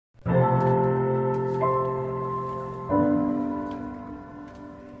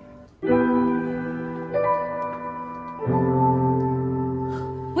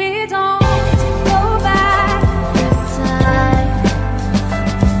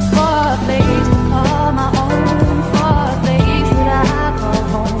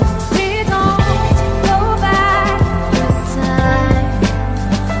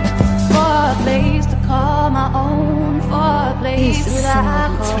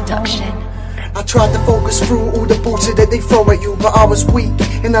Production. I tried to focus through all the bullshit that they throw at you, but I was weak,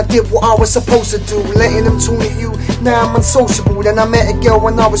 and I did what I was supposed to do, letting them tune at you. Now I'm unsociable. Then I met a girl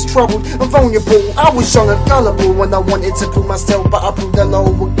when I was troubled and vulnerable. I was young and gullible when I wanted to prove myself, but I proved that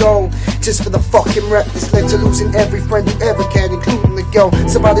low would go. Just for the fucking rep, this led to losing every friend who ever cared, including the girl.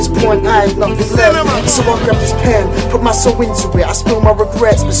 So by this point I had nothing left, so I grabbed this pen, put my soul into it. I spilled my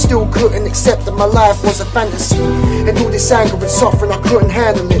regrets, but still couldn't accept that my life was a fantasy. And all this anger and suffering, I couldn't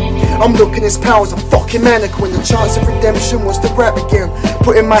handle it. I'm looking as power as a fucking mannequin. The chance of redemption was to rap again,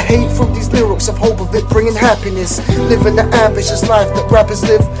 putting my hate through these lyrics of hope of it bringing happiness, living the ambitious life that rappers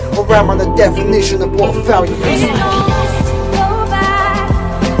live. Or am I the definition of what failure is?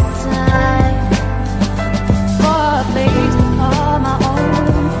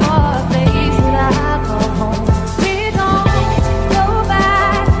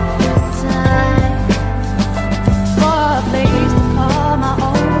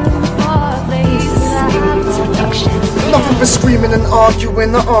 Nothing but screaming and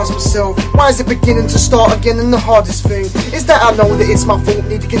arguing. I ask myself, why is it beginning to start again? And the hardest thing is that I know that it's my fault.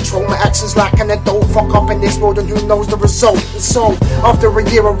 Need to control my actions like an adult. Fuck up in this world and who knows the result. And so, after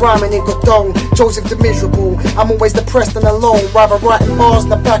a year of rhyming it got dull. Joseph the miserable, I'm always depressed and alone, rather writing bars in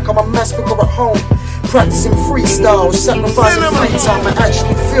the back of my MacBook or at home. Practicing freestyle, sacrificing free time. I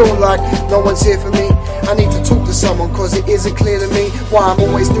actually feel like no one's here for me. I need to talk to someone, cause it isn't clear to me why I'm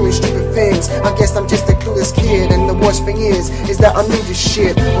always doing stupid things. I guess I'm just a clueless kid, and the worst thing is that I knew this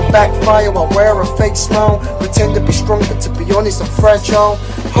shit will backfire. I wear a fake smile, pretend to be strong, but to be honest I'm fragile.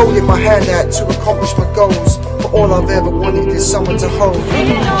 Holding my hand out to accomplish my goals, but all I've ever wanted is someone to hold.